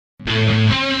Hello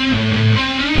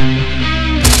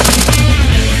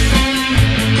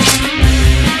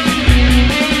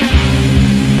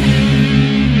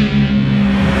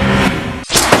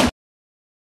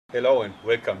and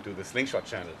welcome to the Slingshot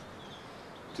Channel.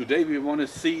 Today we want to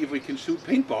see if we can shoot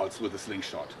paintballs with a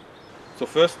slingshot. So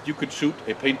first you could shoot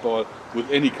a paintball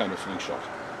with any kind of slingshot.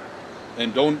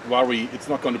 And don't worry, it's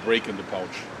not going to break in the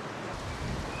pouch.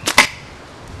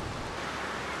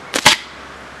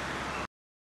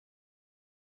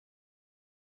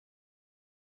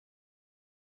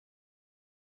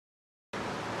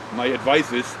 My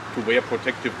advice is to wear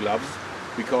protective gloves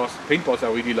because paintballs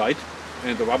are really light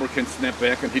and the rubber can snap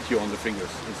back and hit you on the fingers.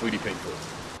 It's really painful.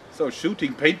 So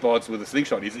shooting paintballs with a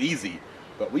slingshot is easy,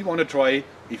 but we want to try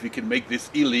if we can make this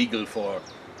illegal for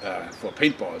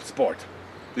paintball sport.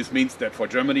 This means that for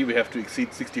Germany we have to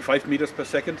exceed 65 meters per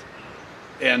second,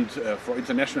 and for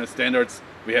international standards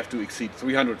we have to exceed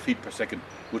 300 feet per second,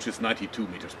 which is 92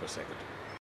 meters per second.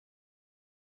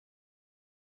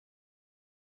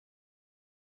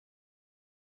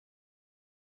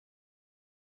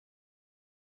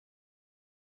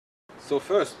 So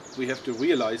first we have to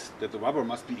realize that the rubber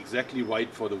must be exactly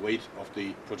right for the weight of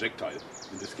the projectile,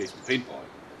 in this case the paintball.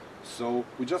 So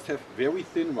we just have very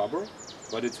thin rubber,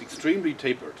 but it's extremely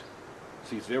tapered.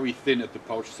 See, it's very thin at the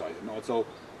pouch side, and also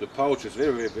the pouch is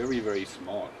very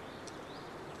small.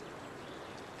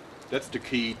 That's the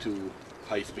key to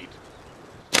high speed.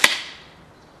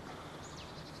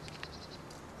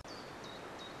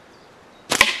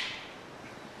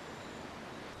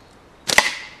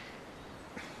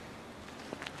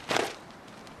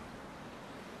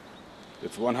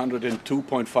 It's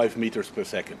 102.5 meters per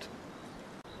second.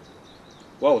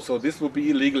 Wow, so this would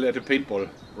be illegal at a paintball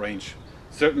range.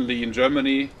 Certainly in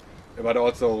Germany, but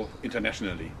also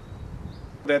internationally.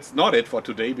 That's not it for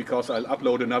today, because I'll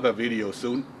upload another video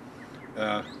soon.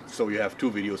 So you have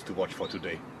two videos to watch for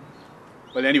today.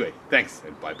 But anyway, thanks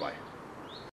and bye-bye.